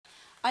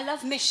I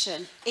love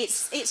mission.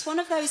 It's one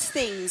of those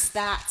things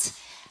that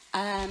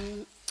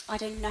I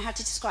don't know how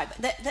to describe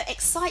it, that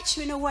excites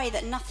you in a way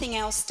that nothing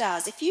else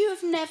does. If you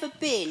have never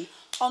been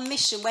on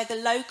mission, whether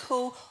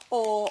local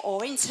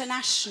or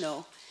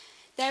international,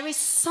 there is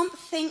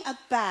something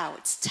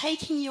about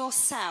taking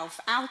yourself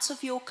out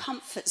of your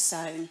comfort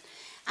zone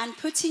and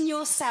putting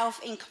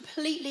yourself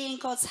completely in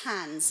God's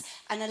hands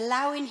and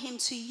allowing him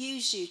to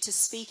use you to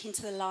speak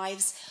into the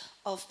lives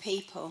of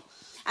people.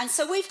 And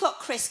so we've got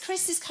Chris.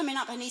 Chris is coming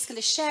up and he's going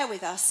to share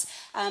with us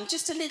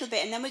just a little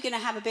bit, and then we're going to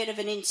have a bit of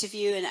an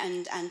interview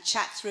and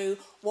chat through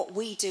what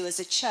we do as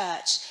a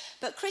church.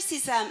 But Chris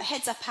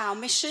heads up our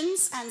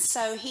missions, and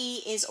so he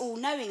is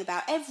all-knowing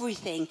about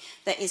everything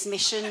that is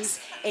missions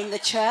in the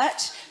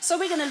church. So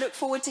we're going to look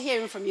forward to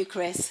hearing from you,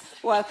 Chris.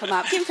 Welcome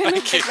up. Give him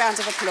a big round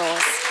of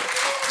applause.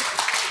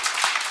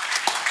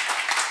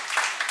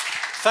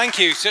 Thank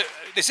you. So,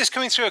 is this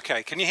coming through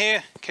okay? Can you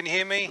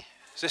hear me?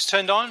 Is this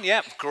turned on?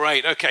 Yeah,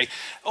 great. Okay.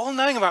 All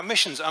knowing about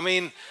missions. I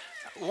mean,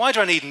 why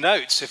do I need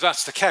notes if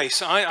that's the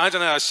case? I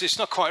don't know. It's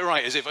not quite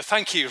right, is it? But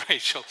thank you,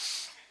 Rachel.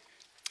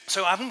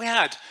 So haven't we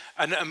had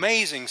an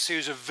amazing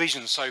series of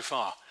visions so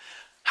far?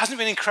 Hasn't it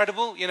been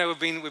incredible? You know,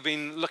 we've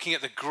been looking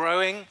at the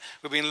growing,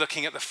 we've been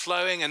looking at the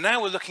flowing, and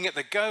now we're looking at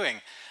the going.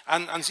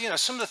 And you know,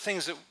 some of the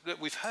things that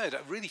we've heard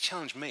have really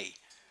challenged me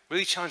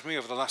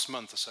over the last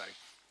month or so.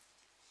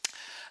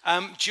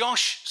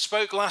 Josh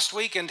spoke last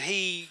week, and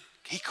he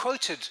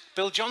quoted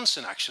Bill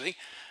Johnson, actually.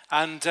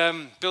 And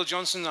Bill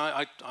Johnson,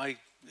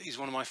 he's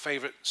one of my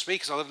favourite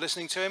speakers. I love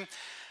listening to him.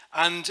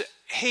 And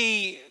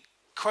he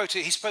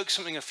spoke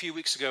something a few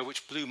weeks ago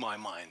which blew my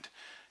mind.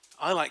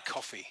 I like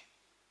coffee.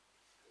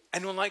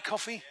 Anyone like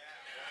coffee?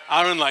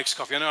 Yeah. Aaron likes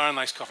coffee. I know Aaron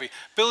likes coffee.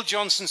 Bill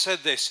Johnson said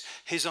this: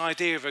 his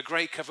idea of a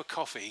great cup of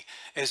coffee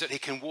is that he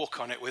can walk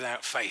on it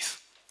without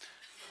faith.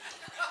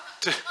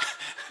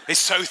 It's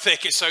so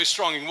thick, it's so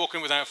strong, you can walk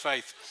on it without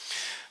faith.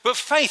 But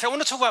faith, I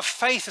want to talk about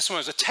faith this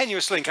morning. It's a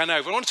tenuous link, I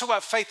know, but I want to talk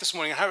about faith this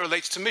morning and how it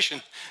relates to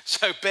mission.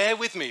 So bear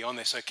with me on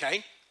this,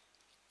 okay?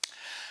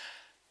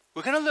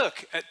 We're going to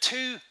look at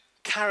two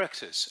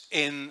characters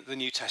in the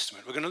New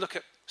Testament. We're going to look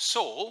at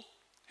Saul,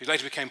 who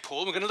later became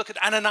Paul. We're going to look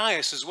at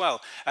Ananias as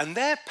well. And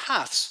their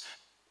paths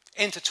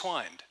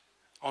intertwined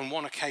on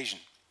one occasion.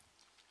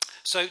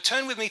 So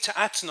turn with me to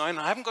Acts 9.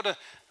 I haven't got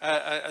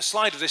a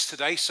slide of this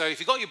today, so if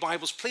you've got your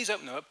Bibles, please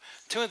open them up.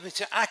 Turn with me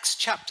to Acts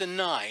chapter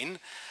 9.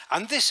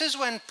 And this is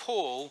when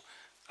Paul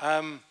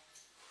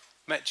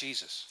met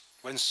Jesus,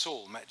 when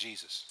Saul met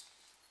Jesus.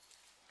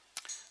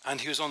 And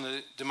he was on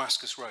the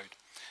Damascus road.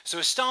 So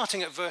we're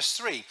starting at verse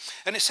 3.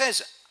 And it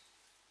says,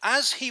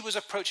 as he was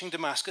approaching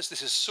Damascus,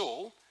 this is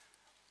Saul,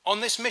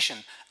 on this mission,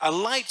 a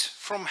light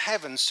from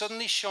heaven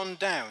suddenly shone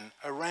down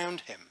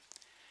around him.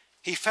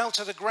 He fell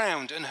to the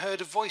ground and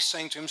heard a voice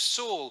saying to him,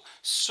 Saul,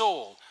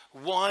 Saul,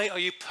 why are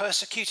you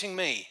persecuting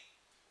me?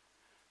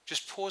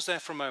 Just pause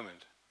there for a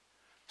moment.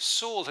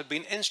 Saul had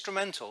been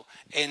instrumental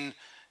in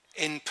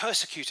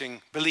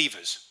persecuting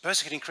believers,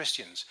 persecuting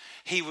Christians.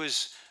 He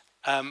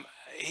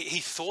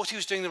thought he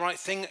was doing the right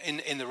thing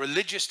in the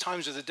religious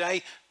times of the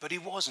day, but he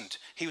wasn't.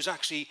 He was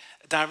actually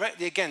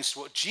directly against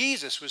what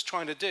Jesus was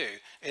trying to do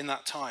in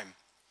that time.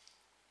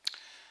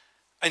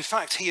 In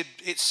fact,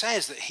 it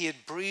says that he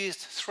had breathed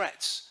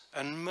threats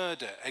and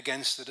murder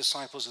against the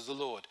disciples of the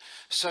Lord.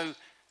 So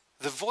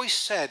the voice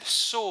said,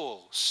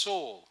 Saul,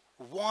 Saul,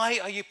 why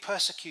are you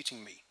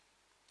persecuting me?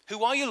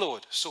 Who are you,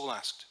 Lord? Saul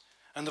asked.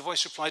 And the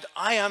voice replied,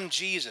 I am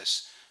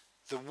Jesus,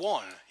 the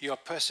one you are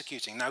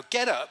persecuting. Now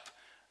get up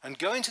and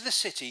go into the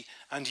city,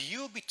 and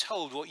you will be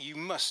told what you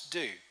must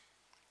do.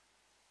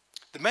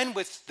 The men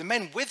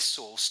with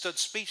Saul stood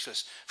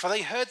speechless, for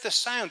they heard the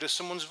sound of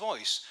someone's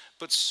voice,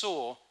 but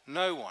saw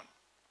no one.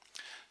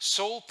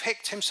 Saul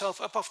picked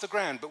himself up off the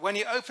ground, but when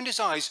he opened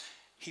his eyes,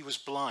 he was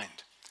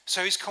blind.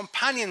 So his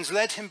companions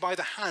led him by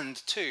the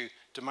hand to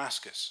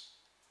Damascus.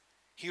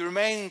 He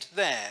remained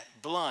there,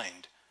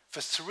 blind,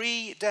 for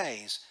 3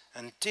 days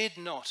and did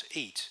not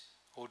eat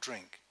or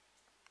drink.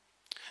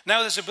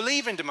 Now there's a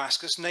believer in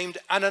Damascus named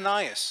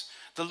Ananias.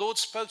 The Lord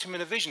spoke to him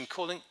in a vision,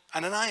 calling,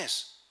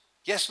 Ananias.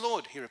 Yes,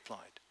 Lord, he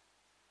replied.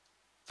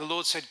 The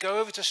Lord said, go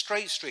over to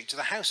Straight Street, to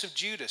the house of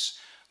Judas.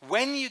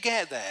 When you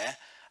get there,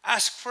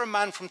 ask for a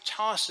man from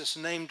Tarsus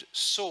named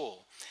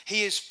Saul.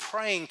 He is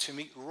praying to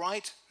me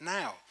right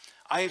now.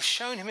 I have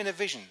shown him in a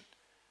vision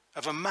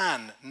of a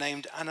man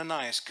named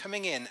Ananias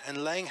coming in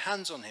and laying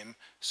hands on him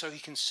so he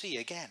can see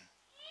again.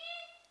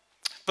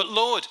 But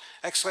Lord,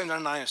 exclaimed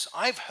Ananias,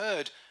 I've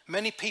heard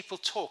many people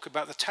talk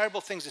about the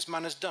terrible things this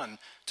man has done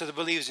to the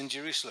believers in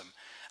Jerusalem.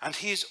 And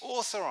he's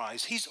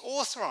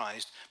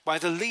authorized by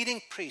the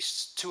leading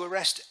priests to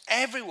arrest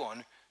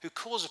everyone who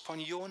calls upon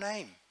your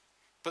name.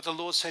 But the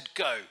Lord said,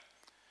 go.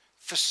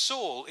 For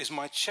Saul is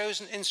my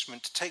chosen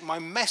instrument to take my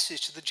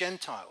message to the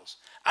Gentiles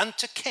and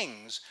to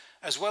kings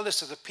as well as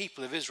to the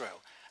people of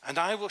Israel. And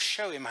I will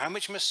show him how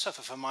much he must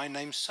suffer for my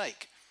name's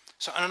sake.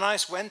 So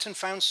Ananias went and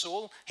found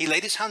Saul. He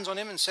laid his hands on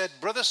him and said,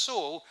 Brother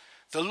Saul,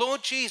 the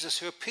Lord Jesus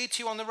who appeared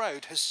to you on the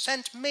road has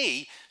sent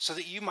me so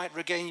that you might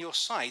regain your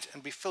sight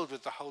and be filled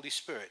with the Holy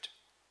Spirit.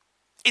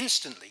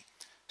 Instantly,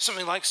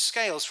 something like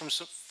scales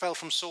fell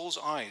from Saul's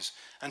eyes,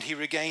 and he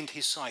regained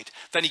his sight.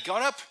 Then he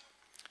got up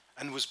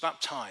and was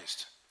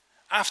baptized.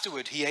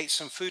 Afterward, he ate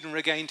some food and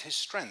regained his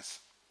strength.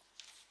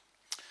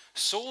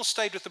 Saul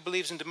stayed with the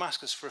believers in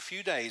Damascus for a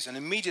few days and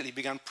immediately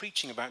began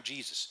preaching about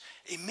Jesus.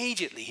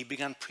 Immediately he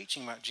began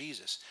preaching about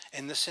Jesus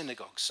in the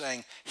synagogue,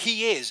 saying,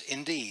 "He is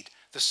indeed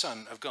the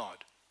Son of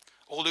God."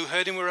 All who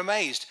heard him were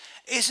amazed.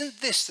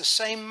 "Isn't this the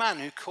same man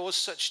who caused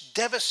such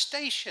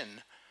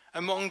devastation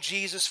among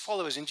Jesus'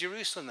 followers in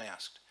Jerusalem?" they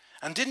asked.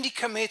 "And didn't he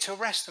come here to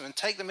arrest them and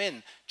take them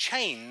in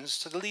chains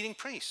to the leading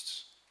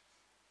priests?"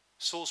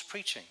 Saul's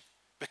preaching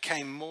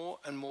became more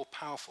and more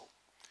powerful,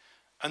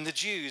 and the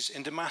Jews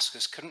in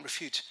Damascus couldn't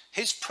refute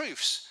his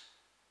proofs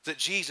that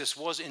Jesus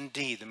was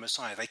indeed the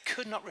Messiah. They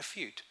could not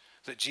refute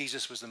that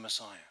Jesus was the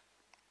Messiah.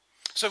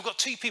 So we've got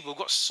two people. We've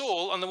got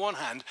Saul on the one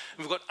hand, and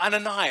we've got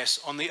Ananias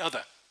on the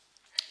other.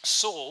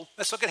 Saul,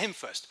 let's look at him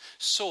first.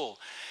 Saul,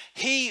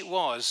 he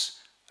was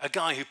a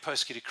guy who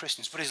persecuted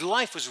Christians, but his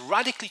life was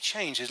radically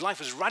changed. His life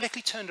was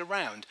radically turned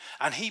around,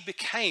 and he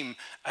became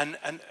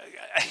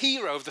a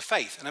hero of the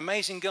faith, an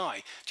amazing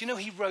guy. Do you know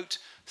he wrote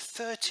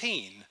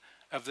 13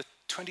 of the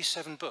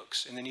 27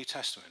 books in the New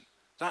Testament?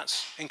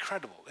 That's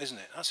incredible, isn't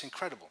it? That's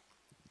incredible.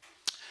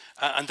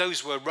 And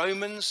those were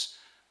Romans,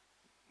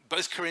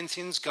 both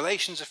Corinthians,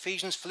 Galatians,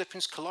 Ephesians,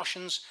 Philippians,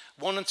 Colossians,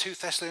 1 and 2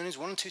 Thessalonians,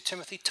 1 and 2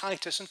 Timothy,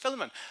 Titus, and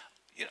Philemon.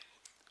 You know,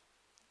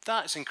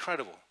 that's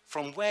incredible.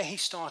 From where he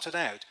started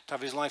out, to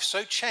have his life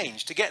so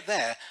changed, to get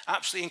there,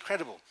 absolutely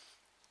incredible.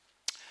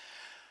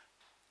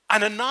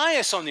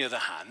 Ananias, on the other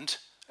hand,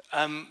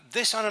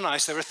 this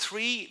Ananias, there are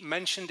three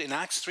mentioned in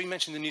Acts, three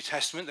mentioned in the New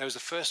Testament. There was the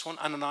first one,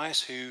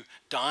 Ananias, who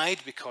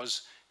died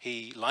because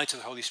he lied to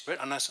the Holy Spirit.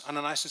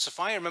 Ananias and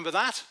Sapphira, remember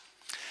that?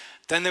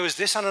 Then there was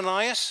this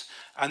Ananias,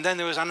 and then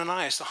there was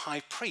Ananias, the high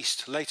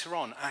priest, later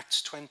on,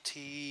 Acts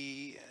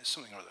 20,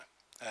 something or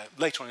other.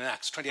 Later on in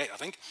Acts 28, I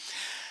think.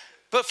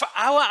 But for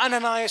our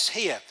Ananias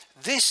here,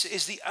 this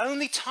is the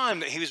only time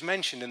that he was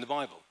mentioned in the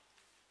Bible.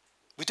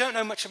 We don't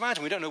know much about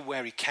him. We don't know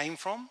where he came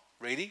from,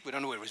 really. We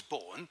don't know where he was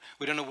born.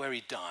 We don't know where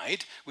he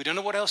died. We don't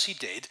know what else he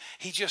did.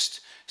 He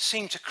just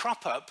seemed to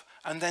crop up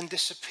and then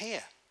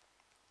disappear.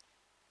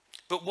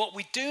 But what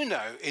we do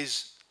know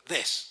is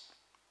this.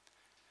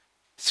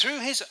 Through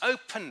his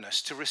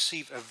openness to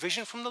receive a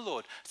vision from the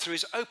Lord, through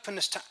his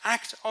openness to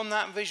act on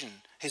that vision,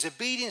 his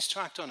obedience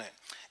to act on it,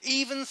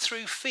 even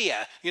through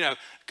fear,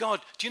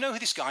 God, do you know who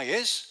this guy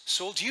is?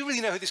 Saul, do you really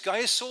know who this guy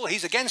is? Saul,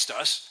 he's against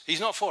us. He's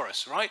not for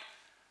us, right?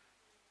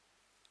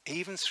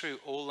 Even through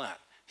all that,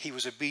 he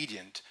was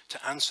obedient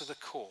to answer the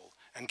call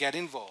and get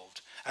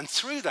involved. And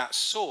through that,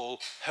 Saul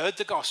heard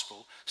the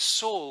gospel.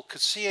 Saul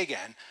could see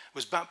again,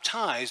 was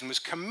baptized, and was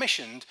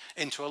commissioned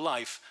into a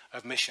life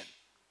of mission.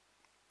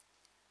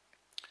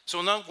 So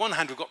on the one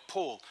hand, we've got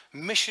Paul,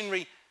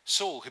 missionary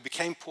Saul, who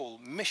became Paul,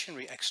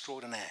 missionary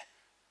extraordinaire.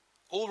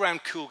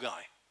 All-round cool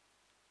guy.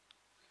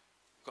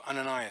 We've got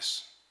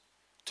Ananias.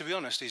 To be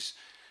honest, he's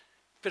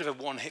a bit of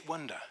a one-hit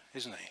wonder,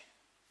 isn't he?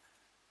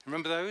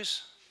 Remember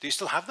those? Do you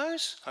still have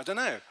those? I don't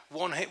know.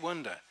 One-hit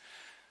wonder.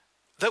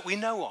 That we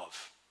know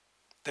of.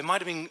 There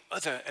might have been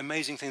other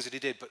amazing things that he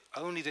did, but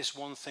only this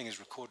one thing is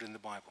recorded in the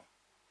Bible.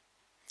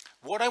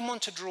 What I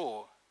want to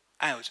draw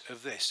out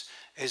of this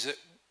is that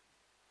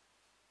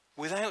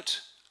without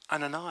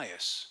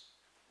Ananias,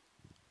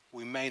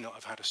 we may not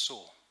have had a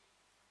Saul.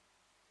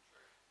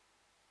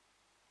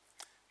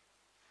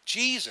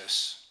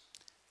 Jesus,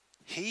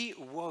 he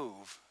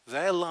wove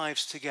their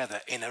lives together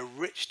in a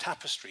rich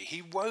tapestry.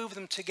 He wove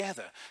them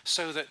together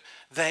so that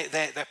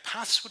their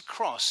paths would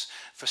cross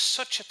for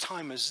such a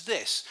time as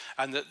this,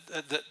 and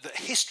that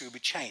history would be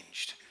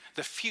changed.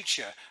 The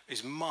future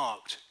is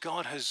marked.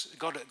 God has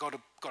got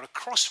a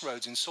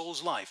crossroads in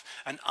Saul's life,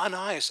 and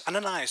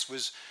Ananias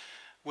was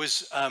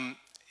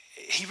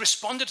he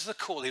responded to the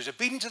call. He was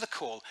obedient to the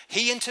call.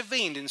 He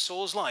intervened in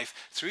Saul's life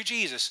through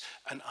Jesus,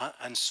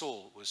 and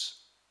Saul was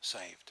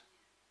saved.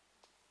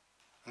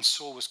 And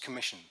Saul was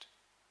commissioned.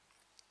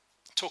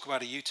 Talk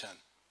about a U-turn.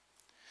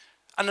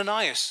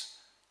 Ananias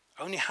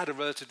only had a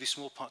relatively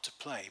small part to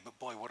play, but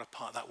boy, what a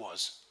part that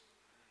was.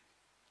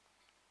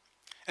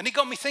 And it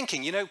got me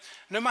thinking,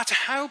 no matter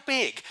how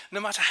big, no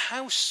matter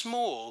how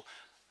small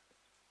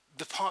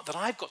the part that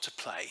I've got to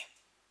play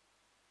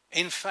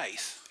in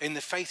faith, in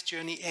the faith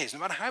journey is, no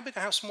matter how big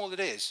or how small it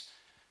is,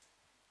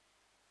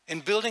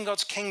 in building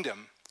God's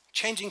kingdom,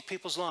 changing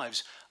people's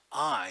lives,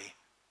 I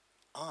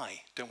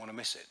don't want to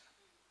miss it.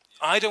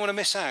 I don't want to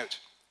miss out.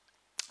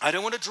 I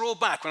don't want to draw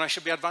back when I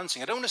should be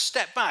advancing. I don't want to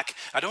step back.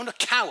 I don't want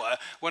to cower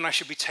when I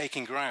should be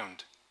taking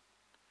ground.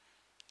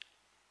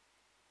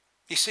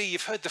 You see,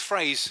 you've heard the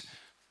phrase,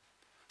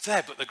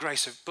 there but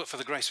for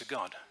the grace of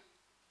God.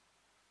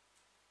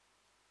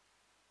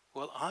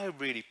 Well, I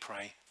really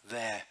pray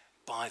there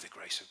by the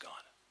grace of God.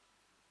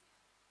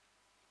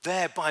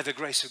 There by the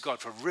grace of God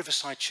for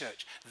Riverside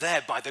Church.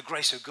 There by the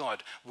grace of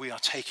God we are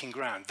taking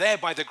ground. There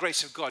by the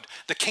grace of God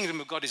the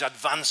kingdom of God is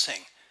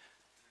advancing.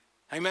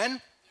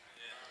 Amen?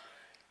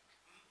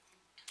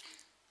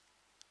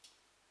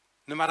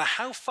 no matter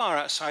how far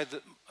outside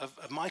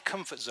of my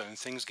comfort zone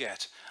things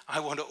get, I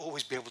want to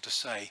always be able to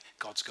say,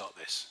 God's got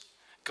this.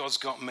 God's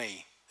got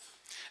me.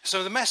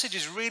 So the message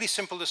is really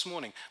simple this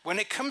morning. When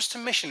it comes to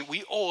mission,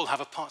 we all have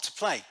a part to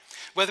play.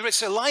 Whether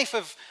it's a life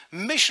of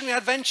missionary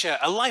adventure,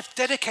 a life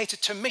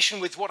dedicated to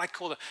mission with what I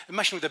call a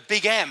mission with a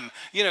big M,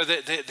 you know,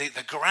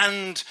 the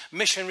grand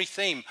missionary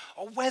theme,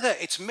 or whether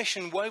it's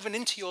mission woven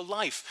into your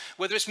life,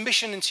 whether it's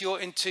mission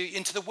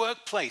into the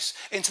workplace,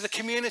 into the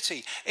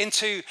community,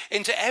 into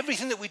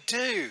everything that we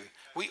do,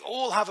 we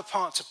all have a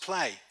part to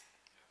play.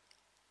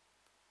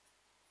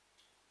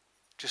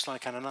 Just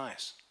like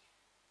Ananias.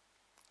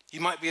 You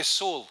might be a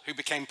Saul who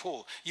became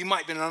Paul. You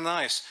might be an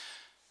Ananias.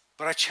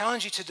 But I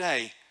challenge you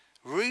today,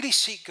 really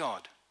seek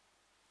God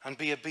and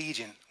be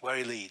obedient where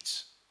he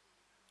leads.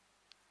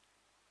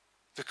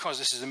 Because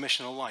this is a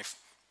missional life.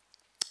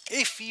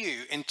 If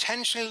you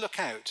intentionally look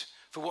out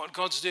for what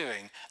God's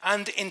doing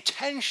and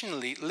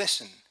intentionally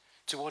listen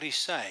to what he's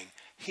saying,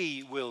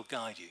 he will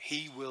guide you.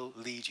 He will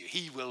lead you.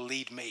 He will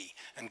lead me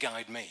and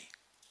guide me.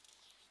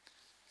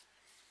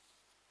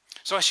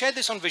 So I shared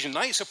this on Vision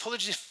Night, so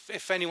apologies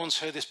if anyone's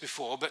heard this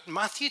before, but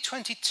Matthew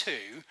 22,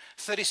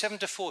 37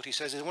 to 40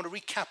 says, I want to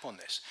recap on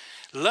this.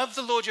 Love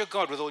the Lord your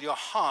God with all your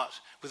heart,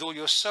 with all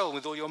your soul,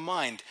 with all your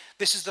mind.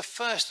 This is the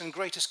first and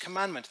greatest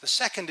commandment. The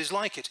second is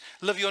like it.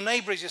 Love your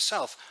neighbor as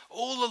yourself.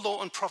 All the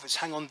law and prophets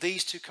hang on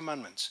these two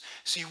commandments.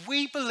 See,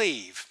 we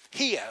believe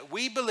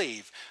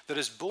that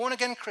as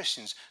born-again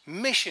Christians,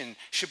 mission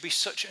should be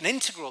such an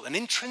integral, an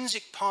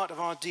intrinsic part of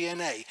our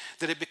DNA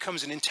that it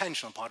becomes an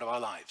intentional part of our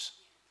lives.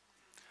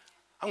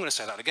 I'm going to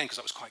say that again because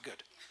that was quite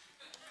good.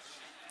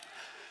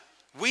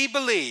 We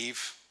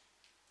believe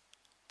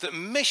that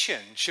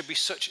mission should be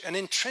such an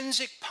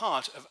intrinsic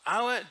part of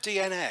our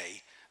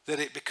DNA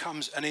that it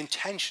becomes an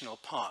intentional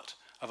part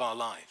of our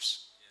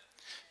lives.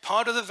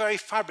 Part of the very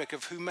fabric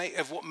of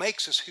what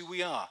makes us who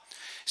we are.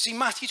 See,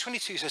 Matthew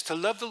 22 says to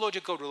love the Lord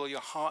your God with all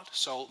your heart,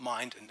 soul,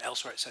 mind, and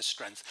elsewhere it says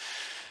strength.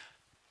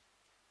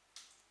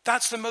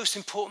 That's the most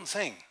important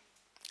thing.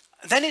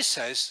 Then it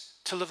says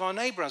to love our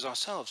neighbor as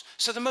ourselves.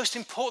 So the most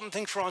important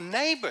thing for our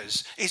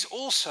neighbors is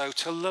also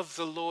to love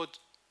the Lord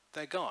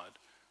their God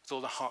with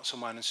all their heart,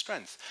 soul, mind, and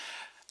strength.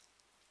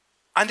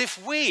 And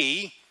if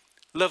we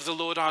love the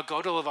Lord our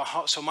God, all of our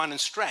heart, soul, mind, and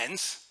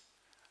strength,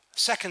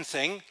 second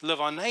thing,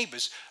 love our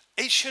neighbors,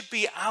 it should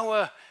be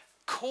our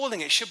calling.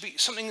 It should be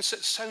something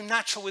that's so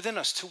natural within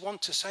us to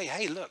want to say,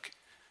 hey, look,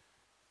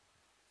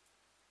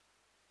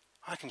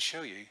 I can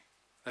show you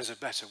there's a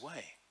better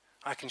way.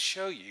 I can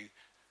show you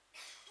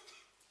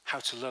how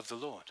to love the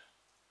Lord.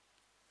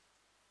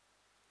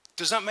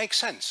 Does that make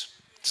sense?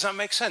 Does that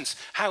make sense?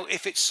 How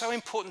if it's so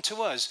important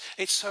to us,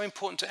 it's so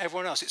important to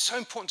everyone else. It's so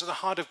important to the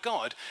heart of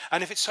God.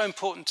 And if it's so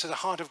important to the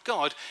heart of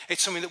God,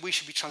 it's something that we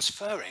should be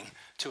transferring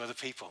to other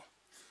people.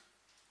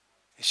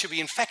 It should be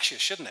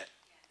infectious, shouldn't it?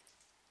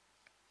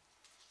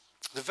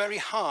 The very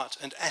heart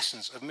and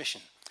essence of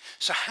mission.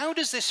 So how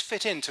does this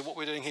fit into what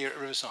we're doing here at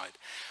Riverside?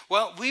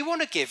 Well, we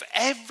want to give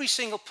every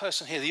single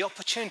person here the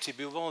opportunity to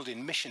be involved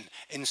in mission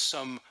in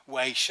some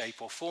way,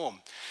 shape or form.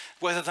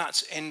 Whether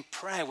that's in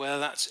prayer, whether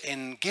that's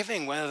in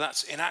giving, whether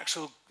that's in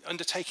actual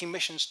undertaking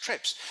missions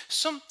trips.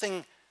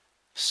 Something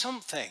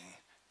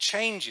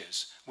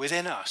changes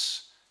within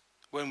us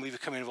when we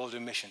become involved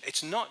in mission.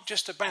 It's not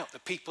just about the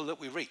people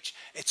that we reach.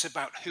 It's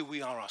about who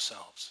we are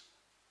ourselves.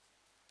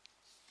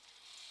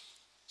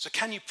 So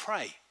can you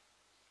pray?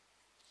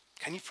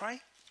 Can you pray?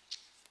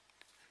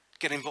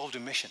 Get involved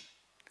in mission.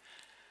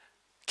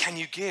 Can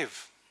you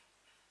give?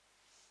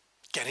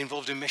 Get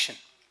involved in mission.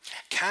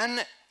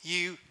 Can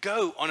you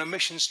go on a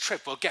missions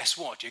trip? Well, guess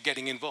what? You're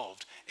getting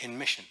involved in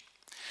mission.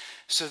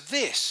 So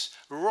this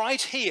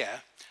right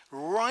here,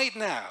 right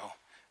now,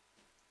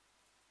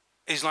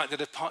 is like the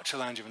departure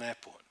lounge of an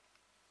airport.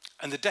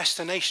 And the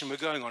destination we're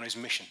going on is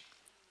mission.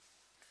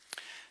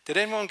 Did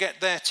anyone get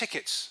their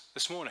tickets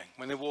this morning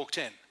when they walked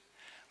in?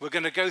 We're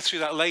going to go through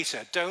that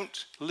later.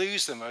 Don't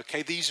lose them,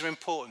 okay? These are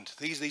important.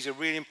 These are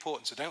really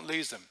important, so don't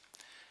lose them.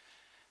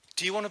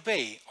 Do you want to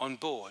be on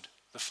board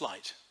the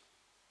flight?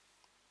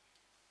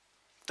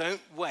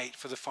 Don't wait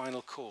for the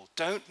final call.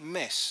 Don't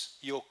miss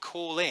your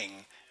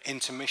calling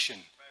into mission.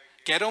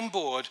 Get on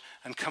board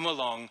and come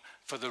along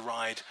for the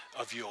ride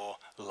of your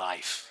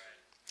life.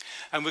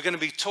 And we're going to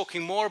be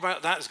talking more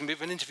about that. There's going to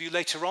be an interview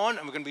later on,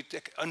 and we're going to be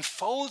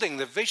unfolding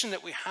the vision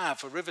that we have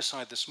for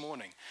Riverside this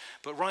morning.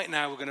 But right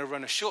now, we're going to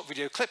run a short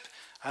video clip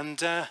and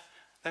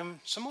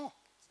then some more.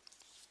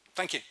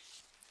 Thank you.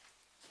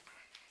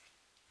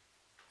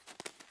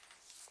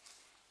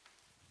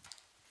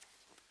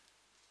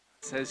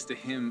 Says to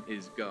him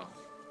is go.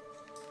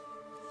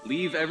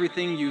 Leave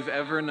everything you've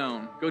ever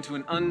known. Go to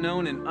an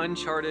unknown and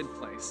uncharted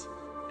place,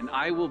 and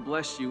I will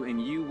bless you,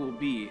 and you will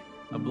be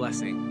a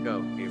blessing. Go,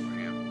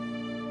 Abraham.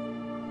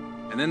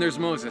 And then there's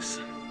Moses.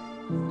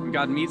 And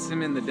God meets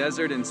him in the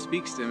desert and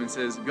speaks to him and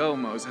says, go,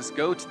 Moses,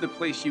 go to the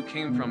place you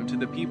came from, to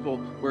the people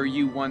where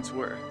you once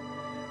were.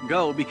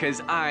 Go,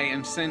 because I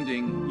am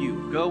sending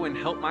you. Go and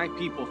help my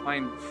people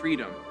find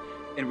freedom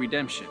and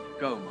redemption.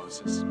 Go,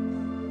 Moses.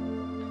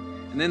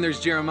 And then there's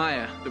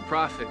Jeremiah, the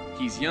prophet.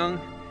 He's young,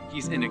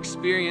 he's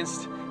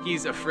inexperienced,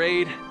 he's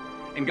afraid,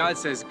 and God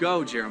says,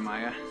 "Go,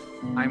 Jeremiah,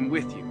 I'm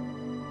with you."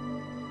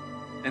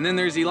 And then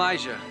there's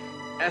Elijah,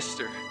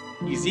 Esther,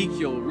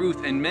 Ezekiel,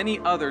 Ruth, and many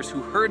others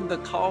who heard the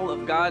call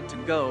of God to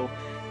go,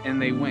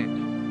 and they went.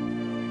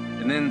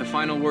 And then the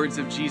final words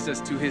of Jesus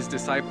to his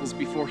disciples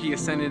before he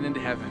ascended into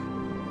heaven: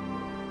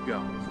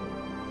 "Go."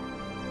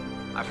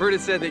 I've heard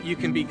it said that you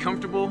can be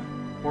comfortable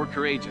or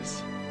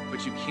courageous,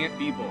 but you can't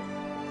be both.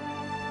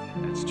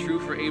 That's true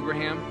for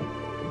Abraham,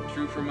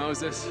 true for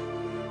Moses,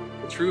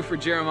 true for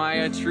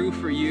Jeremiah, true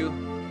for you,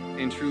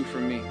 and true for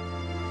me.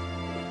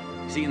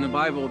 See, in the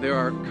Bible, there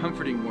are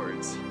comforting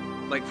words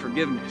like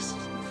forgiveness,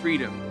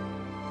 freedom,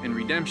 and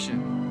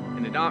redemption,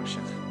 and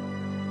adoption.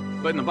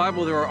 But in the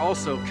Bible, there are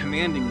also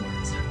commanding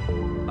words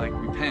like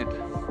repent,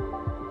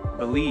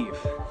 believe,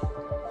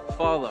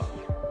 follow,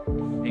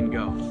 and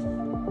go.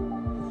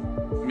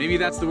 Maybe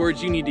that's the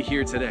words you need to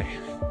hear today,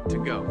 to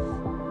go.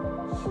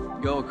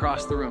 Go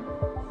across the room,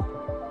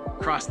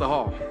 across the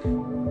hall,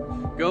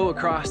 go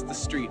across the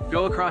street,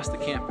 go across the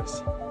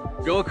campus,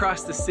 go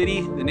across the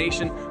city, the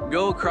nation,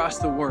 go across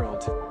the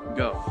world,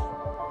 go.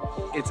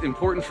 It's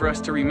important for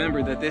us to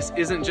remember that this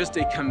isn't just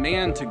a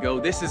command to go,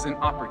 this is an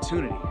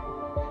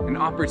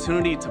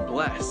opportunity to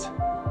bless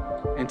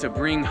and to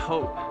bring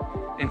hope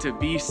and to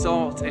be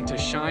salt and to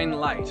shine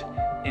light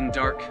in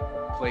dark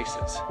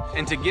places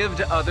and to give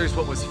to others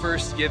what was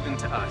first given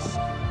to us.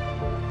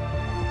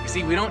 You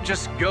see, we don't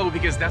just go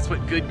because that's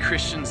what good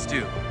Christians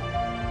do.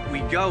 We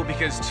go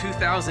because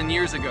 2,000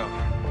 years ago,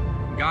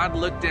 God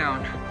looked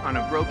down on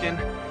a broken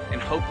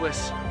and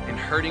hopeless and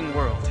hurting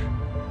world,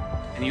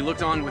 and he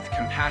looked on with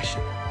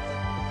compassion.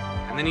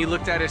 And then he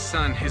looked at his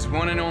son, his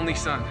one and only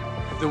son,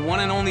 the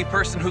one and only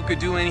person who could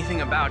do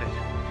anything about it.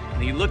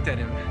 And he looked at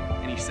him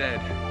and he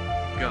said,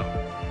 "Go."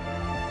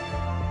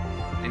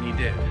 And he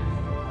did.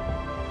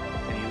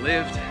 And he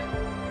lived,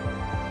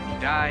 and he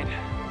died,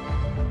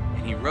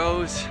 and he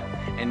rose,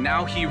 and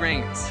now he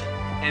reigns.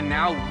 And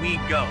now we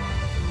go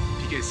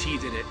because he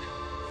did it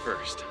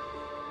first.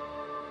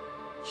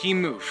 He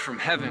moved from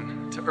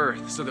heaven to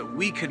earth so that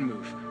we could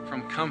move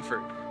from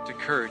comfort to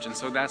courage. And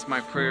so that's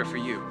my prayer for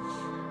you.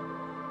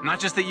 Not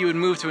just that you would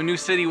move to a new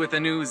city with a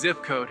new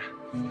zip code,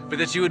 but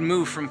that you would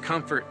move from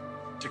comfort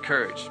to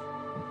courage.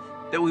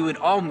 That we would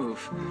all move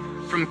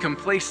from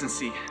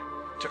complacency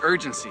to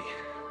urgency.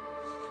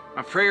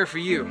 My prayer for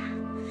you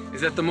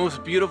is that the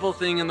most beautiful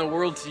thing in the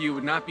world to you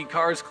would not be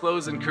cars,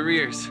 clothes, and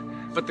careers,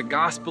 but the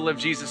gospel of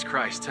Jesus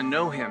Christ, to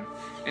know him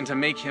and to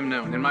make him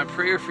known. And my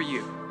prayer for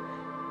you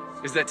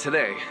is that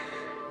today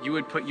you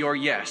would put your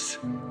yes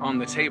on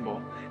the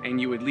table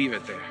and you would leave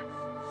it there.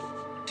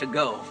 To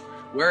go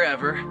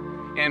wherever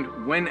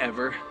and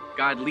whenever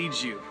God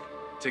leads you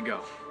to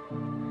go.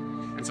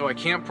 And so I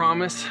can't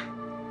promise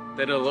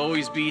that it'll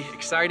always be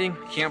exciting.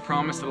 Can't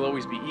promise it'll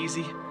always be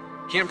easy.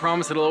 Can't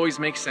promise it'll always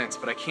make sense,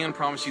 but I can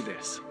promise you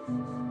this: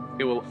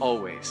 it will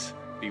always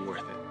be worth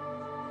it.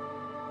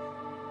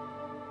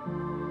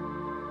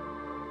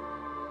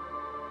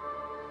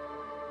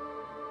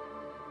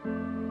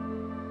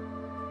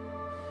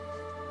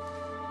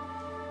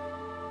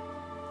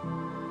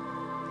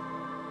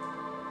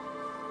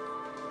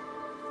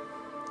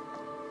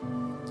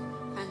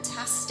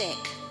 Fantastic.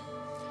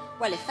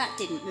 Well, if that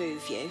didn't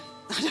move you,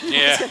 I don't know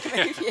Yeah. what's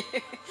going to move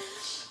you.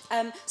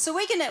 So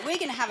we're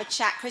gonna have a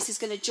chat. Chris is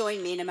going to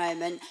join me in a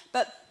moment.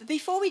 But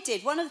before we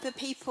did, one of the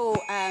people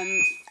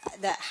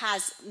that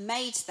has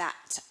made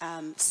that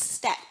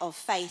step of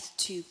faith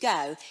to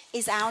go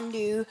is our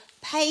new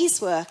Pays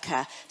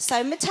worker.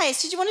 So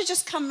Matthias, did you want to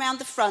just come round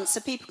the front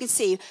so people can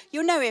see you?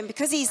 You'll know him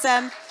because he's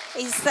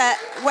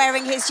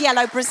wearing his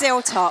yellow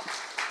Brazil top.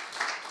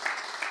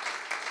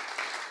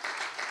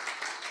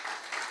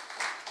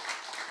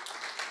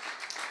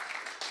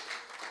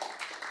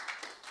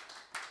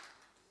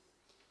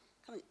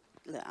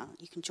 Look,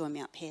 you can join me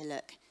up here,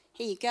 look.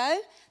 Here you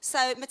go.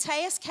 So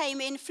Matthias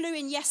came in, flew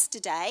in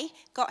yesterday,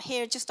 got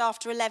here just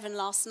after 11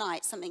 last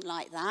night, something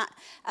like that.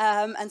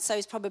 And so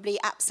he's probably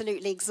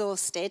absolutely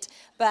exhausted.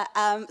 But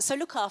so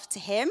look after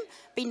him,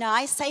 be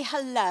nice, say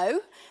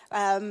hello,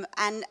 and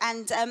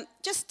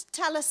just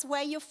tell us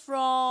where you're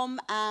from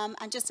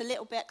and just a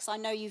little bit, because I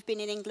know you've been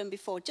in England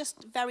before,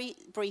 just very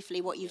briefly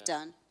what you've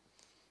done.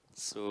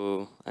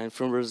 So I'm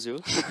from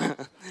Brazil.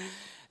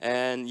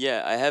 And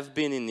yeah, I have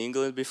been in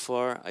England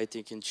before, I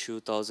think in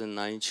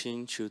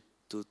 2019 to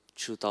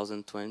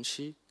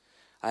 2020.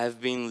 I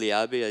have been in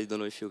Liabe, I don't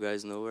know if you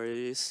guys know where it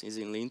is. It's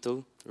in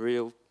Linton,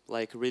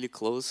 really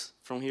close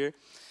from here.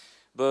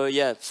 But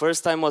yeah,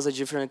 first time was a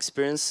different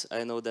experience.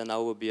 I know that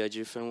now will be a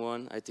different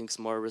one. I think it's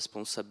more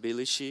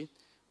responsibility,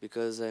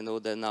 because I know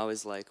that now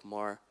is like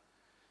more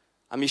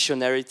a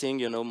missionary thing,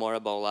 you know, more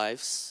about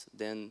lives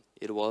than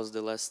it was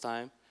the last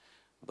time.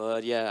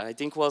 But yeah, I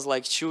think it was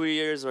like 2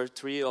 years or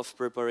 3 of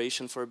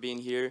preparation for being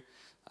here.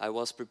 I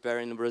was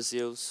preparing in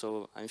Brazil,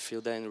 so I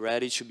feel that I'm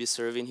ready to be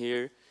serving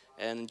here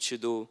and to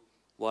do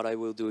what I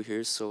will do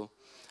here. So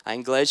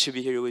I'm glad to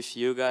be here with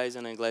you guys,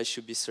 and I'm glad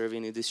to be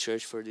serving in this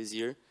church for this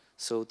year.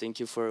 So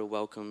thank you for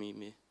welcoming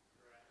me.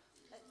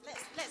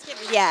 Let's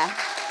give it, yeah,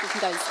 you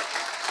can go and sit.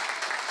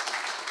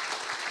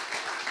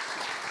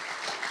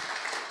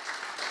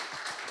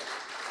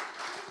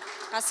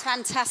 That's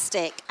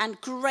fantastic, and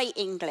great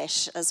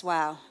English as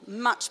well.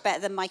 Much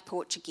better than my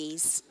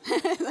Portuguese.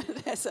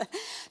 So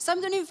I'm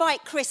going to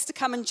invite Chris to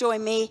come and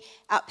join me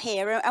up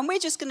here, and we're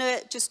just going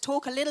to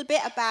talk a little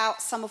bit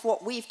about some of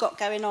what we've got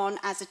going on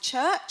as a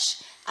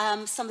church,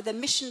 some of the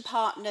mission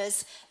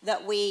partners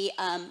that we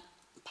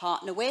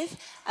partner with.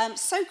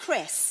 So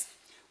Chris,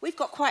 we've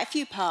got quite a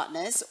few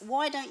partners.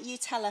 Why don't you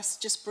tell us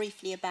just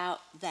briefly about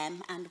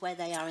them and where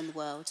they are in the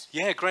world?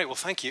 Yeah, great. Well,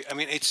 thank you. I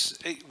mean,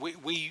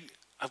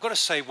 I've got to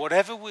say,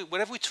 whatever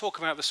we talk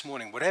about this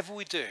morning, whatever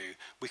we do,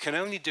 we can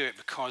only do it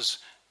because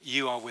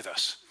you are with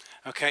us.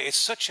 Okay, it's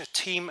such a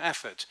team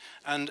effort,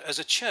 and as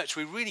a church,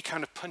 we really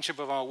kind of punch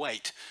above our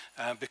weight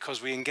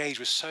because we engage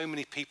with so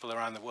many people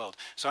around the world.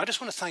 So I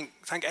just want to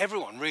thank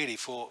everyone really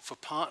for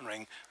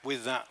partnering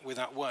with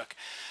that work.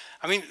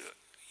 I mean,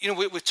 you know,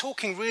 we're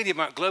talking really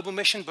about global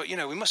mission, but, you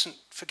know, we mustn't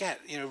forget,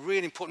 you know,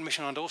 really important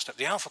mission on our doorstep.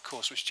 The Alpha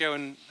course, which Joe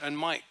and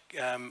Mike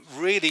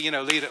really, you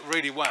know, lead it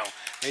really well,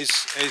 is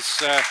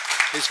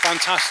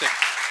fantastic.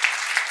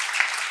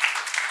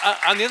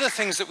 And the other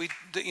things that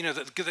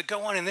that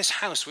go on in this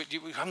house, we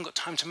haven't got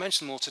time to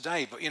mention them all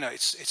today, but, you know,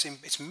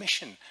 it's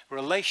mission,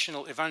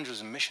 relational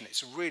evangelism mission.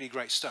 It's really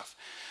great stuff.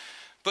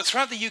 But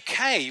throughout the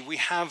UK, we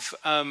have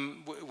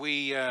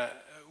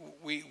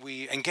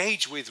we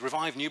engage with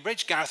Revive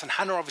Newbridge. Gareth and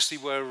Hannah obviously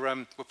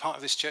were part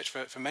of this church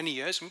for many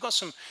years. And we've got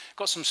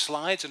some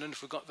slides. I don't know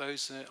if we've got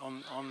those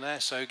on there.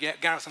 So yeah,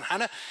 Gareth and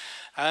Hannah.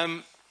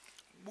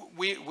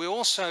 We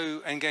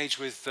also engage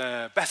with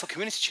Bethel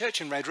Community Church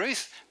in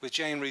Redruth with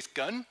Jay and Ruth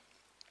Gunn,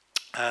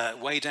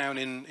 way down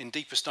in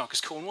deepest,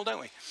 darkest Cornwall,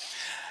 don't we?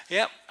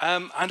 Yeah.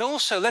 And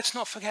also, let's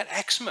not forget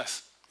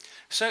Exmouth.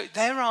 So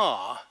there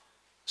are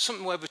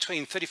somewhere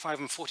between 35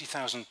 and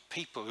 40,000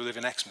 people who live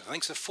in Exmouth. I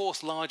think it's the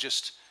fourth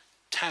largest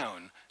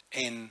town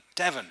in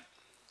Devon.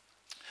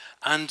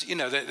 And, you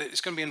know,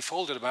 it's going to be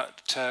unfolded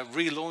about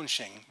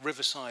relaunching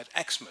Riverside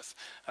Exmouth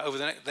over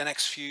the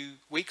next few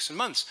weeks and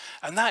months.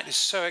 And that is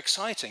so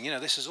exciting. You know,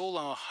 this is all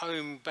our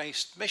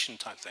home-based mission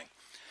type thing.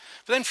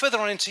 But then further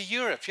on into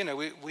Europe, you know,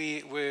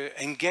 we're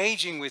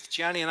engaging with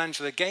Gianni and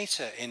Angela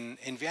Gator in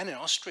Vienna, in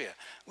Austria,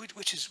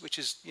 which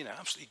is you know,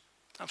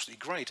 absolutely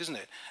great, isn't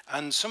it?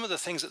 And some of the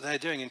things that they're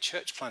doing in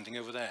church planting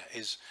over there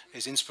is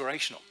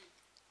inspirational.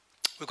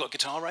 We've got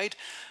Guitar Aid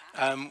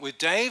with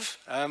Dave.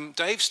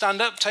 Dave,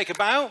 stand up, take a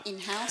bow.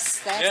 In-house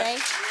there, yeah.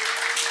 Dave.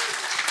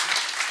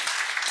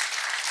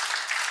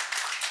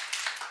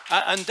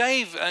 And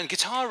Dave and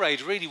Guitar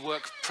Aid really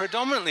work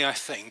predominantly, I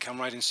think, I'm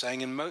right in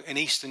saying, in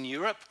Eastern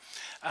Europe.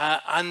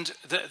 And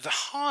the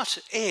heart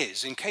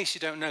is, in case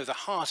you don't know, the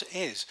heart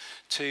is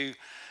to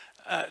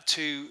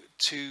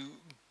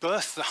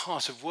birth the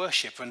heart of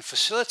worship and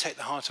facilitate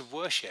the heart of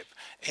worship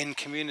in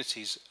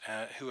communities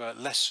who are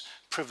less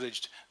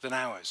privileged than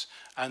ours.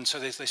 And so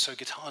they sew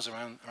guitars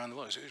around the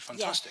world. It's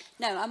fantastic.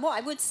 Yeah. No, and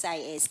what I would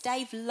say is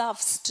Dave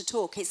loves to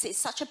talk. It's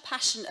such a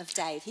passion of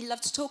Dave. He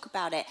loves to talk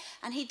about it,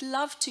 and he'd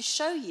love to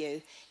show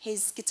you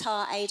his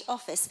Guitar Aid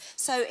office.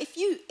 So if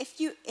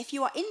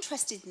you are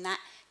interested in that,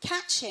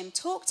 catch him,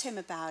 talk to him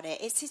about it.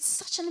 It's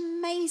such an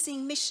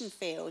amazing mission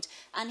field,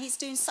 and he's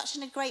doing such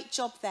a great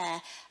job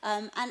there.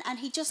 And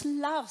he just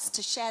loves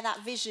to share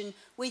that vision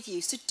with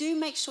you. So do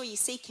make sure you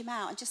seek him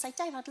out and just say,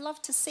 Dave, I'd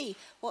love to see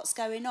what's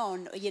going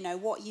on, or, you know,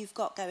 what you've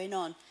got going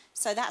on.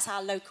 So that's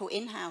our local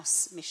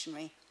in-house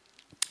missionary.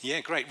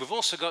 Yeah, great. We've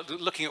also got,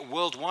 looking at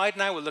worldwide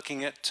now, we're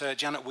looking at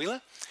Janet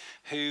Wheeler,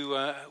 who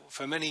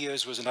for many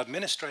years was an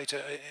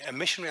administrator, a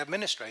missionary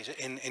administrator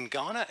in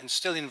Ghana, and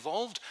still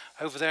involved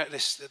over there at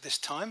this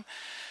time.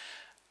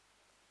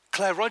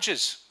 Claire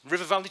Rogers,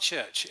 River Valley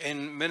Church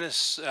in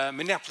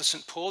Minneapolis,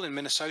 St. Paul in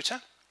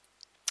Minnesota.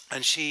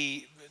 And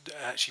she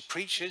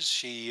preaches,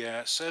 she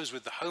serves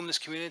with the homeless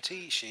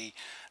community, she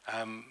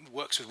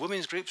works with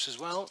women's groups as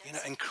well. You know,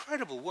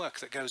 incredible work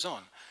that goes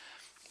on.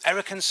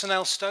 Eric and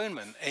Sanel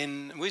Stoneman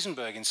in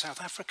Muizenberg in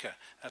South Africa,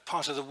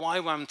 part of the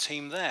YWAM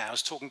team there. I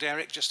was talking to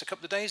Eric just a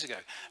couple of days ago,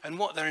 and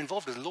what they're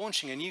involved with,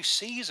 launching a new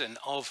season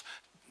of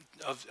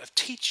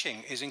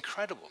teaching, is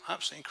incredible,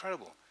 absolutely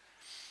incredible.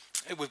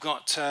 We've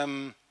got,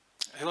 who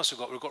else have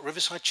we got? We've got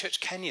Riverside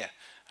Church Kenya,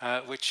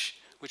 which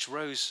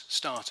Rose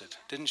started,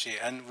 didn't she?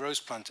 And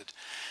Rose planted.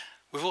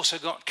 We've also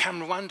got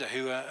Cam Rwanda,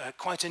 who are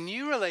quite a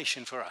new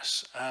relation for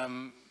us,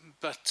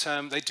 but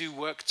they do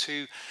work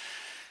to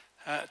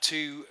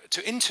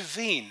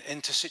intervene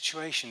into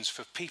situations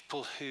for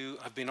people who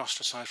have been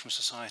ostracized from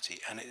society,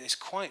 and it's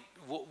quite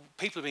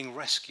people are being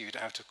rescued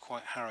out of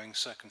quite harrowing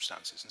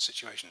circumstances and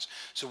situations.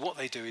 So what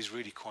they do is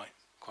really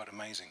quite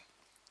amazing.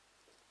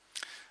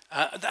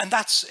 And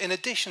that's in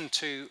addition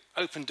to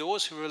Open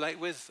Doors, who we relate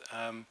with,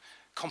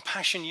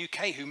 Compassion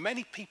UK, who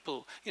many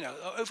people, you know,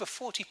 over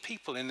 40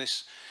 people in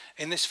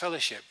this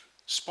fellowship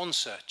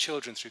sponsor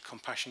children through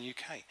Compassion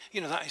UK.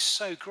 You know, that is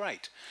so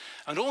great.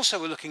 And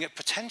also we're looking at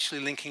potentially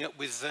linking up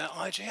with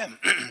IJM,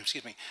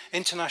 excuse me,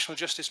 International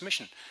Justice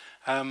Mission.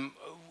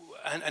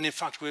 and in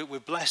fact, we're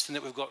blessed in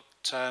that we've got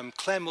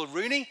Claire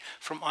Mulrooney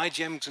from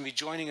IGM going to be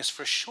joining us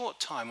for a short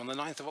time on the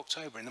 9th of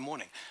October in the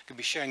morning. Going to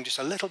be sharing just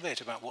a little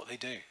bit about what they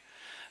do.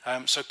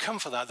 So come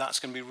for that. That's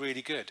going to be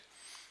really good.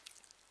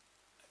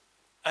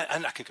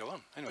 And I could go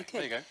on. Anyway,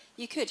 there you go.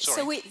 You could.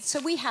 Sorry.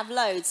 So we have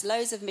loads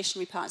of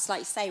missionary partners. Like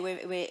you say,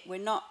 we're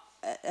not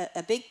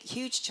a big,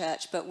 huge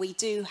church, but we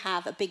do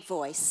have a big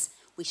voice.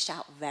 We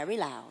shout very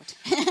loud.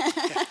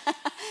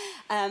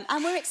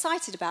 And we're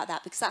excited about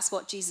that because that's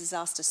what Jesus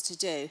asked us to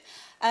do.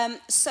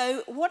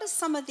 So what are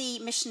some of the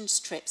missions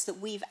trips that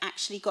we've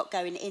actually got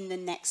going in the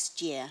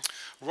next year?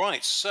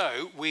 Right,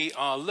 so we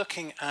are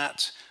looking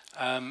at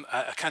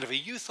a kind of a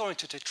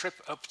youth-oriented trip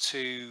up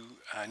to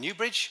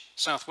Newbridge,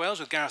 South Wales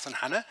with Gareth and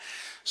Hannah.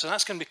 So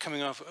that's going to be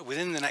coming up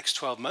within the next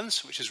 12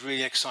 months, which is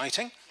really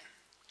exciting.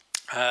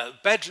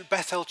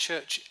 Bethel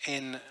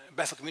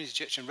Community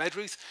Church in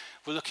Redruth,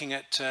 we're looking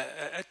at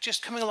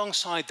just coming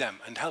alongside them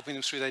and helping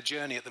them through their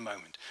journey at the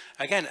moment.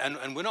 Again,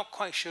 and we're not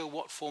quite sure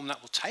what form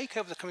that will take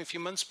over the coming few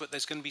months, but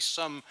there's going to be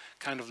some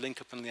kind of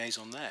link up and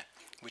liaison there,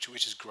 which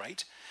is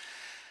great.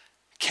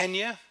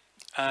 Kenya,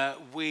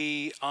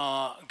 we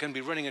are going to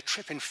be running a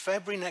trip in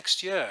February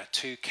next year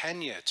to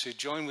Kenya to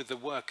join with the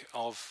work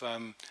of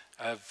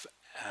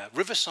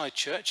Riverside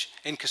Church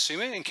in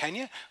Kisumu in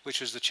Kenya,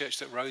 which was the church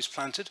that Rose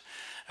planted,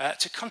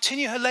 to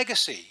continue her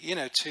legacy,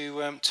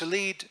 to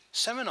lead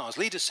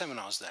leaders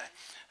seminars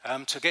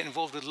there, to get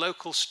involved with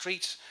local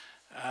street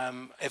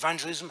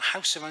evangelism,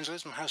 house to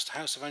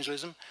house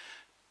evangelism,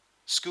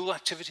 school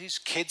activities,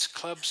 kids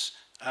clubs,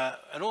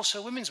 and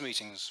also women's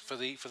meetings for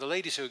the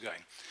ladies who are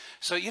going.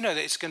 So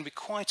it's going to be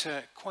quite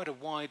a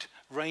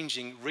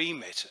wide-ranging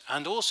remit,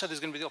 and also there's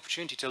going to be the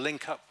opportunity to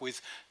link up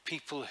with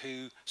people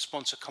who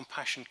sponsor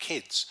Compassion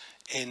Kids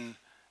in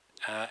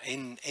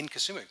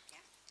Kisumu,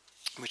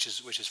 which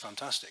is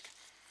fantastic.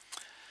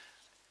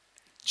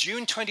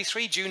 June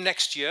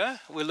next year,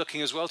 we're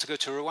looking as well to go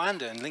to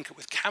Rwanda and link up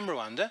with Cam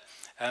Rwanda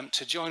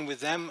to join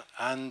with them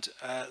and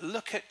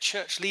look at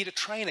church leader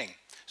training.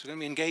 So we're going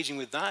to be engaging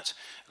with that.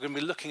 We're going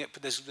to be looking at,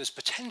 there's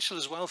potential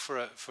as well for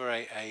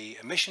a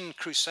mission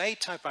crusade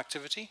type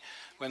activity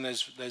when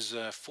there's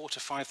 4,000 to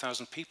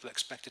 5,000 people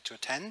expected to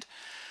attend.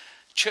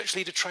 Church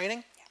leader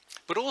training,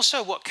 but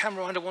also what Cam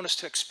Rwanda want us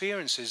to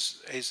experience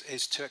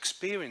is to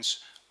experience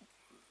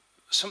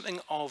something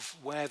of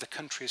where the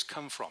country has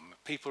come from.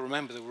 People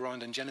remember the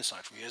Rwandan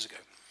genocide from years ago,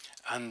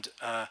 and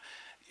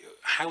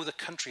how the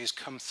country has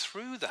come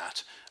through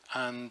that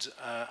and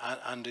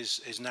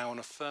is now on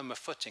a firmer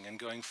footing and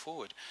going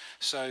forward.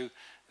 So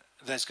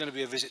there's going to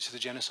be a visit to the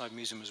Genocide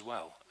Museum as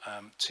well,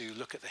 to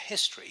look at the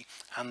history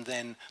and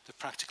then the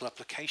practical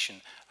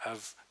application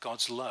of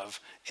God's love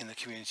in the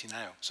community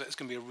now. So it's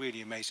going to be a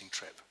really amazing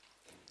trip.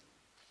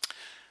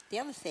 The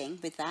other thing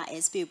with that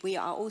is we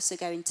are also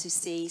going to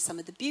see some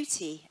of the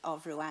beauty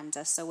of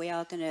Rwanda. So we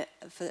are going to,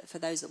 for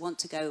those that want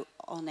to go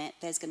on it,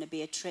 there's going to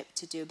be a trip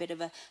to do a bit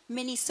of a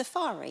mini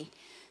safari.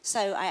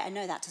 So I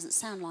know that doesn't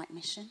sound like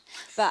mission,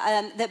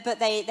 but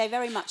they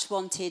very much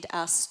wanted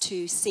us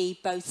to see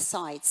both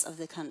sides of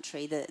the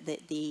country,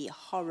 the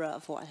horror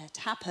of what had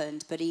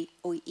happened, but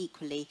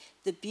equally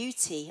the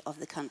beauty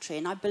of the country.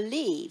 And I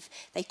believe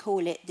they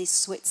call it the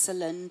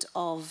Switzerland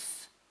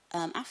of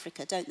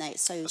Africa, don't they?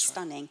 It's so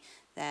stunning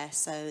there,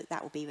 so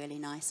that will be really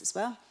nice as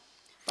well.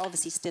 But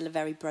obviously still a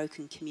very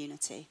broken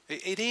community.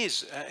 It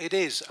is,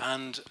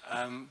 and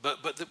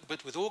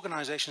but with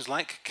organisations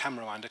like Cam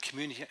Rwanda,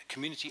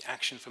 Community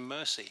Action for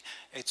Mercy,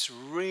 it's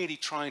really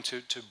trying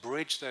to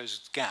bridge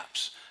those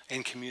gaps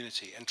in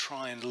community and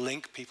try and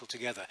link people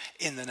together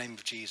in the name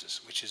of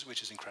Jesus, which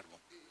is incredible.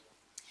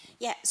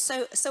 Yeah,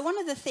 so one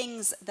of the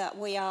things that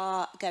we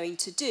are going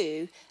to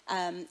do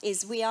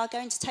is we are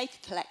going to take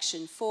a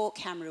collection for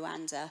Cam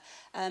Rwanda.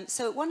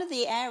 So one of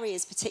the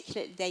areas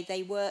particularly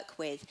they work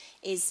with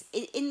is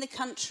in the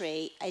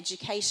country,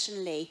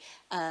 educationally,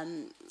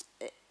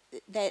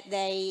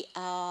 they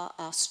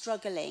are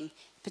struggling,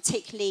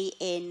 particularly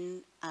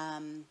in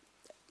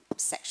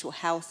sexual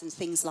health and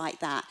things like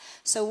that.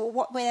 So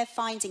what we're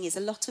finding is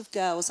a lot of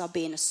girls are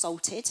being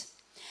assaulted,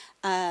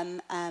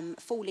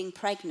 falling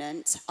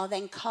pregnant, are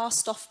then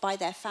cast off by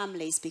their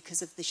families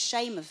because of the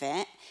shame of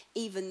it,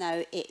 even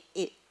though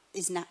it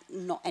is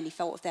not any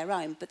fault of their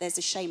own, but there's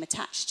a shame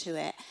attached to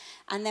it.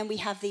 And then we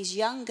have these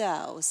young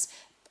girls,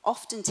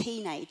 often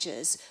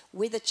teenagers,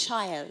 with a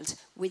child,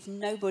 with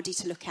nobody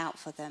to look out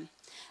for them.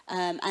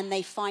 And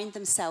they find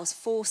themselves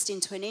forced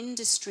into an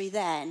industry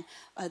then,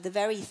 the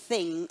very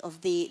thing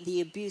of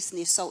the abuse and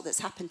the assault that's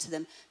happened to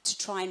them, to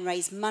try and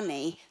raise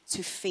money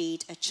to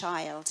feed a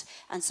child.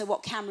 And so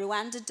what Cam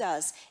Rwanda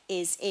does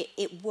is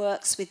it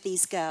works with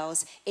these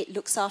girls, it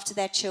looks after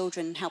their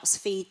children and helps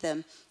feed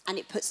them, and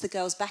it puts the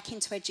girls back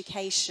into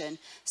education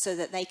so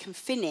that they can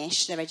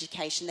finish their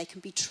education, they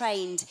can be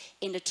trained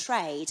in a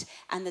trade,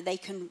 and that they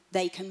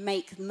can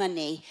make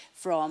money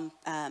from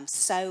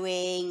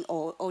sewing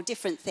or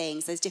different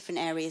things. There's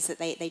different areas that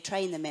they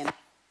train them in.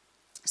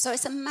 So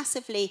it's a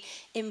massively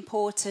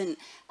important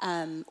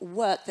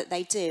work that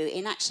they do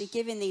in actually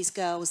giving these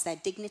girls their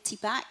dignity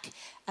back,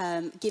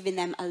 giving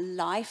them a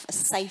life, a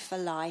safer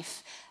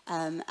life,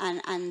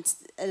 and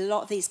a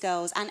lot of these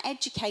girls, and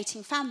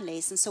educating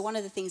families. And so one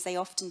of the things they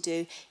often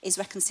do is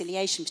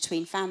reconciliation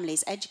between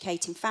families,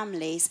 educating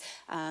families,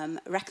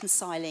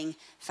 reconciling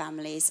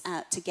families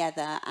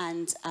together,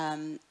 and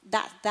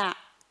that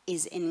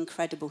is an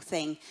incredible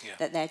thing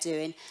that they're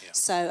doing.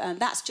 So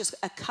that's just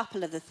a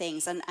couple of the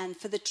things. And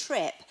for the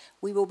trip,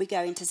 we will be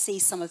going to see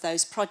some of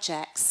those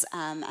projects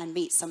and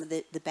meet some of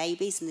the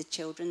babies and the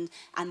children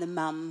and the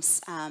mums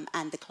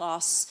and the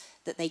class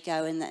that they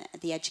go in,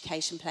 the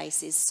education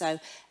places. So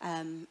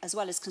as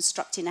well as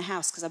constructing a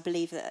house, because I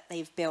believe that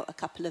they've built a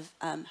couple of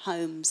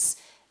homes,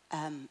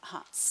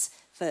 huts,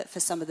 for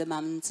some of the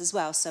mums as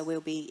well. So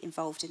we'll be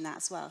involved in that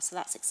as well. So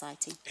that's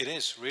exciting. It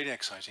is really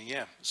exciting,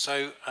 yeah.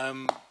 So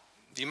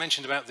you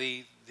mentioned about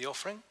the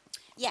offering?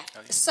 Yeah,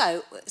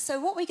 so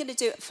what we're going to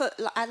do,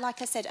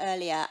 like I said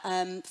earlier,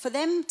 for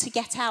them to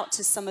get out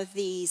to some of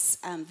these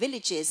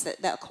villages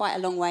that are quite a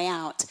long way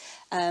out,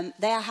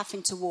 they are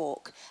having to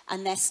walk,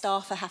 and their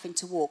staff are having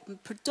to walk.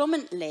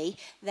 Predominantly,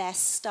 their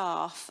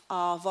staff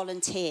are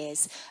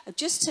volunteers.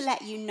 Just to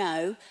let you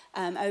know,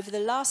 over the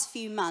last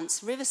few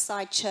months,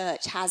 Riverside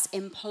Church has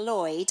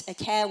employed a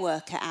care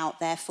worker out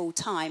there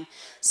full-time.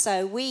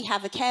 So we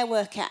have a care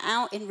worker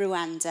out in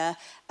Rwanda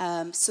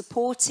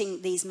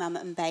supporting these mum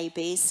and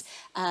babies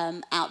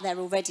out there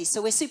already.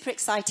 So we're super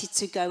excited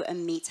to go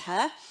and meet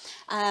her.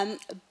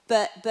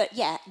 But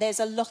yeah,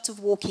 there's a lot of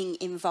walking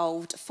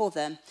involved for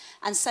them.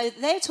 And so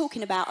they're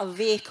talking about a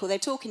vehicle, they're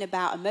talking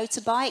about a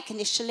motorbike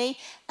initially,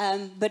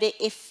 but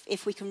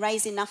if we can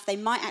raise enough, they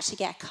might actually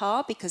get a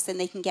car, because then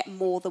they can get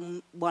more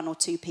than 1 or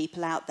 2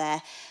 people out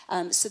there.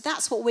 So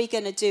that's what we're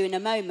going to do in a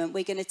moment.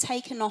 We're going to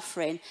take an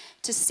offering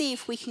to see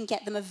if we can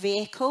get them a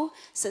vehicle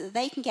so that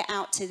they can get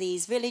out to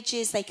these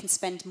villages, they can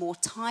spend more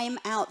time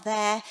out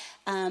there.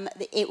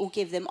 It will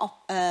give them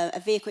a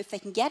vehicle. If they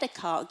can get a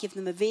car, it'll give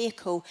them a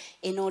vehicle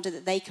in order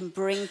that they can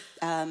bring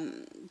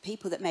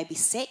people that may be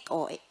sick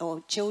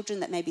or children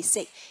that may be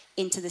sick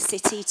into the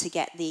city to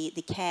get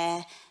the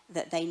care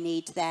that they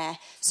need there.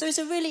 So it's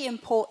a really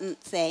important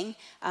thing.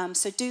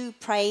 So do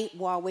pray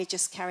while we're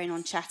just carrying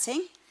on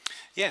chatting.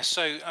 Yeah,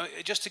 so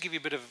just to give you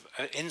a bit of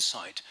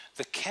insight,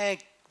 the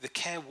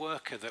care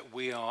worker that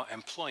we are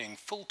employing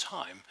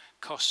full-time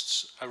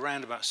costs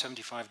around about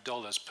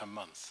 $75 per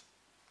month.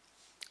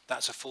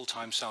 That's a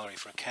full-time salary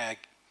for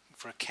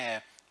a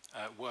care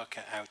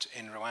worker out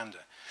in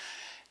Rwanda.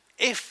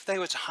 If they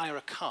were to hire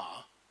a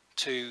car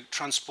to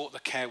transport the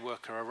care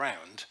worker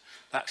around,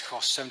 that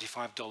costs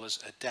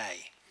 $75 a day.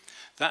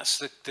 That's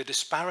the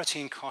disparity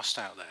in cost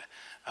out there.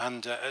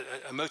 And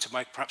a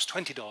motorbike, perhaps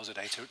 $20 a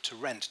day to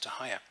rent, to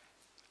hire.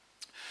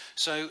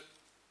 So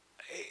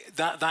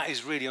that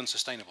is really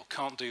unsustainable.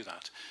 Can't do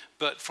that.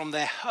 But from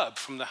their hub,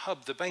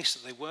 the base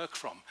that they work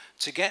from,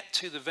 to get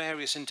to the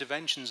various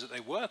interventions that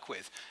they work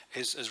with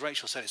is, as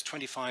Rachel said, it's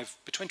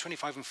between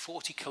 25 and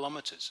 40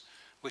 kilometers,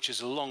 which is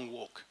a long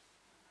walk.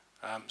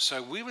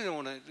 So we really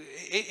want to,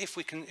 if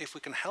we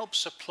can help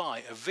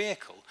supply a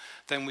vehicle,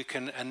 then we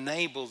can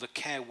enable the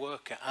care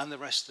worker and the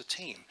rest of the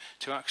team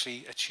to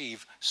actually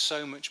achieve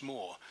so much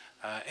more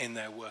in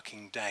their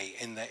working day,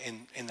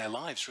 in their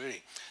lives,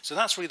 really. So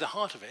that's really the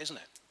heart of it, isn't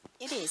it?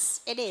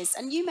 It is.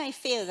 And you may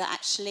feel that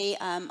actually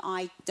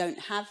I don't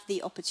have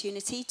the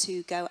opportunity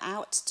to go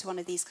out to one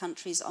of these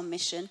countries on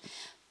mission,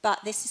 but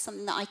this is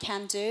something that I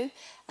can do.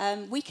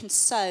 We can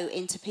sow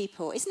into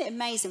people. Isn't it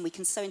amazing we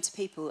can sow into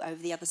people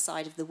over the other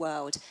side of the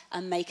world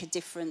and make a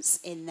difference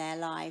in their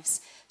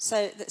lives?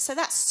 So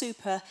that's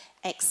super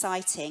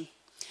exciting.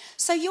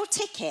 So your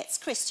tickets,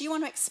 Chris, do you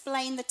want to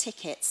explain the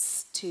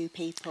tickets to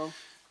people?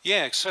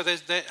 Yeah, so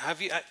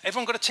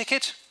everyone got a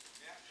ticket?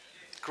 Yeah.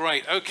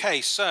 Great,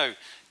 okay, so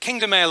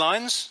Kingdom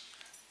Airlines,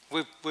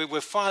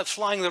 we're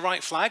flying the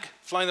right flag,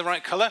 flying the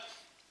right colour.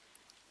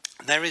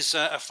 There is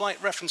a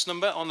flight reference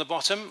number on the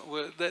bottom.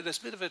 There's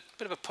a bit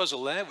of a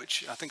puzzle there,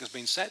 which I think has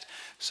been set.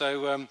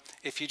 So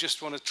if you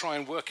just want to try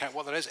and work out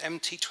what that is,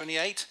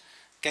 MT28,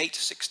 gate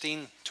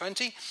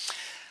 1620.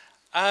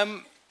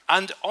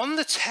 And on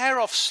the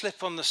tear-off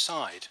slip on the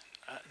side,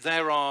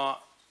 there are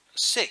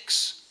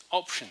 6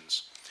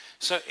 options.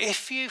 So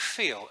if you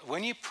feel,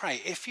 when you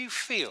pray, if you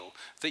feel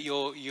that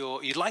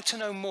you'd like to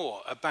know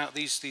more about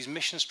these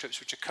mission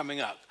trips which are coming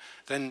up,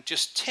 then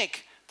just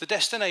tick the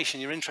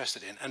destination you're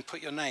interested in and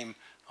put your name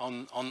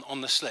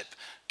on the slip.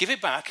 Give it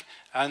back,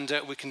 and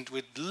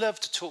we'd love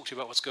to talk to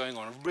you about what's going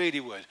on. I really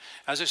would.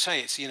 As I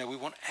say, it's, we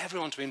want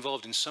everyone to be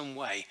involved in some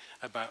way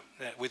about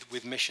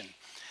with mission.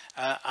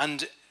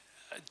 And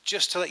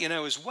just to let you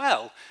know as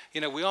well,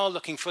 we are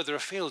looking further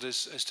afield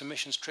as to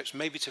missions trips,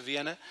 maybe to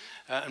Vienna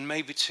and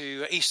maybe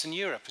to Eastern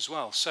Europe as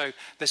well. So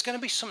there's going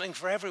to be something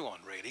for everyone,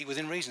 really,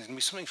 within reason. There's going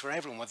to be something for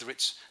everyone, whether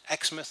it's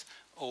Exmouth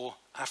or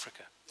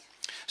Africa.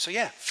 So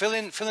yeah, fill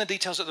in the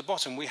details at the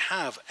bottom. We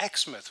have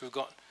Exmouth, we've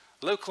got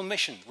local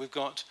mission, we've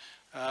got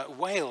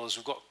Wales,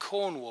 we've got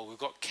Cornwall, we've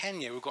got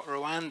Kenya, we've got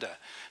Rwanda.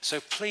 So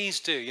please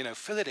do,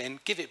 fill it in,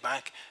 give it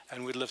back,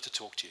 and we'd love to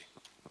talk to you.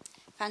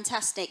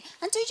 Fantastic.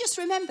 And do just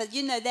remember,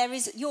 there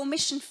is your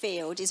mission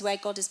field is where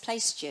God has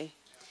placed you.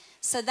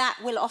 So that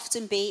will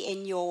often be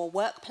in your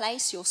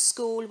workplace, your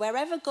school,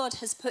 wherever God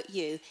has put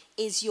you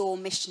is your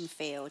mission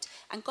field.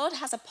 And God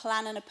has a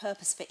plan and a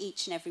purpose for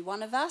each and every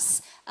one of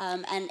us,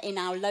 and in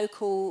our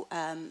local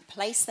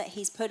place that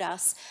he's put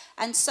us.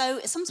 And so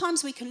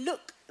sometimes we can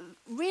look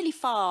really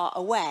far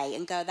away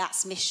and go,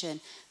 that's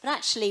mission. But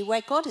actually, where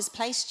God has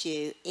placed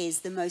you is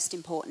the most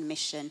important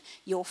mission.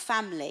 Your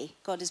family.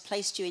 God has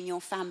placed you in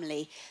your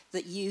family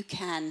that you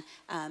can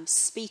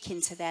speak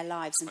into their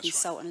lives and That's be right.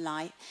 salt and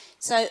light.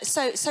 So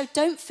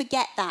don't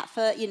forget that.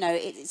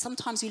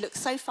 Sometimes we look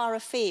so far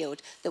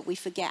afield that we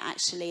forget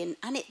actually,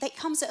 and it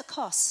comes at a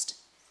cost.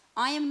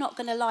 I am not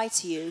going to lie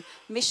to you.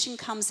 Mission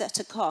comes at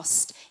a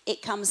cost.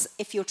 It comes,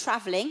 if you're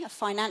traveling, a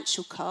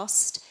financial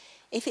cost.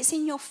 If it's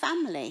in your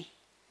family,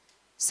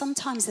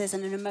 sometimes there's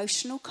an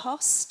emotional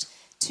cost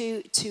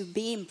to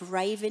being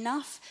brave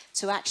enough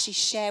to actually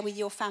share with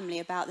your family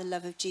about the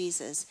love of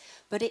Jesus.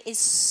 But it is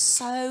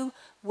so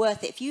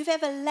worth it. If you've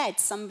ever led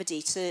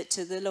somebody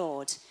to the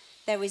Lord,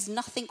 there is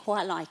nothing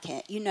quite like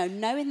it.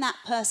 Knowing that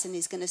person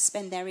is going to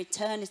spend their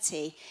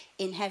eternity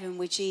in heaven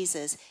with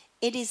Jesus,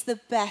 it is the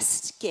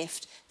best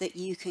gift that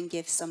you can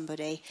give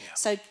somebody. Yeah.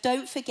 So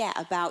don't forget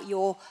about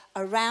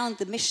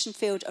the mission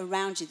field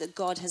around you that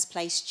God has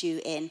placed you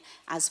in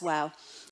as well.